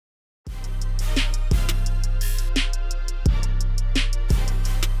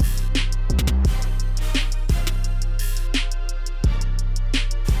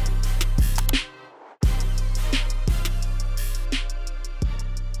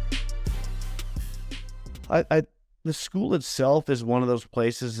I the school itself is one of those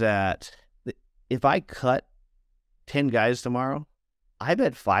places that if I cut 10 guys tomorrow, I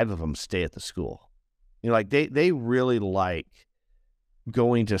bet 5 of them stay at the school. Like they really like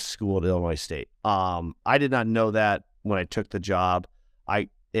going to school at Illinois State. I did not know that when I took the job. I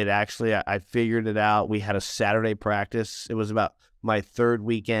figured it out. We had a Saturday practice. It was about my 3rd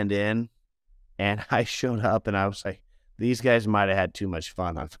weekend in, and I showed up and I was like, these guys might have had too much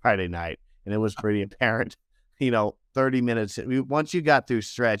fun on Friday night. And it was pretty apparent, 30 minutes. Once you got through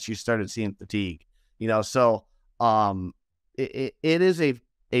stretch, you started seeing fatigue, so it is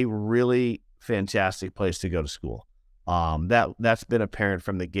a really fantastic place to go to school. That's been apparent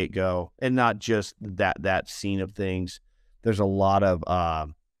from the get-go, and not just that scene of things. There's a lot of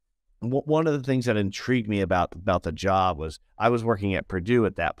one of the things that intrigued me about the job was I was working at Purdue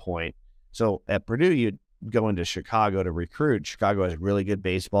at that point. So at Purdue, you'd go into Chicago to recruit. Chicago has really good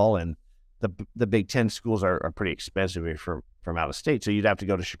baseball, and the Big Ten schools are pretty expensive if you're from out of state. So you'd have to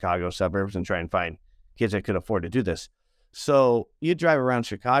go to Chicago suburbs and try and find kids that could afford to do this. So you drive around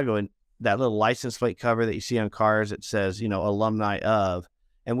Chicago, and that little license plate cover that you see on cars, it says, alumni of,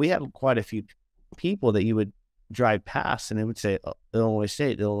 and we had quite a few people that you would drive past and it would say Illinois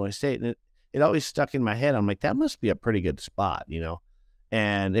State. And it always stuck in my head. I'm like, that must be a pretty good spot,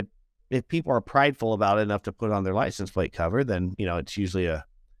 and if people are prideful about it enough to put on their license plate cover, then, it's usually a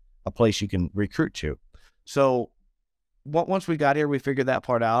place you can recruit to. So once we got here, we figured that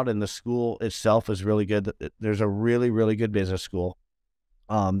part out, and the school itself is really good. There's a really, really good business school.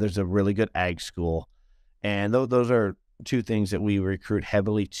 There's a really good ag school, and those are 2 things that we recruit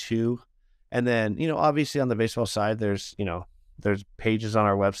heavily to. And then, obviously on the baseball side, there's pages on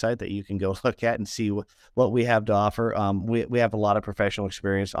our website that you can go look at and see what we have to offer. We have a lot of professional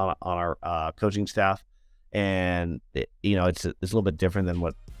experience on our coaching staff, and it's a little bit different than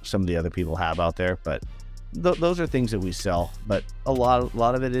what some of the other people have out there, but those are things that we sell. But a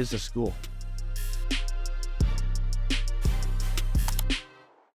lot of it is the school.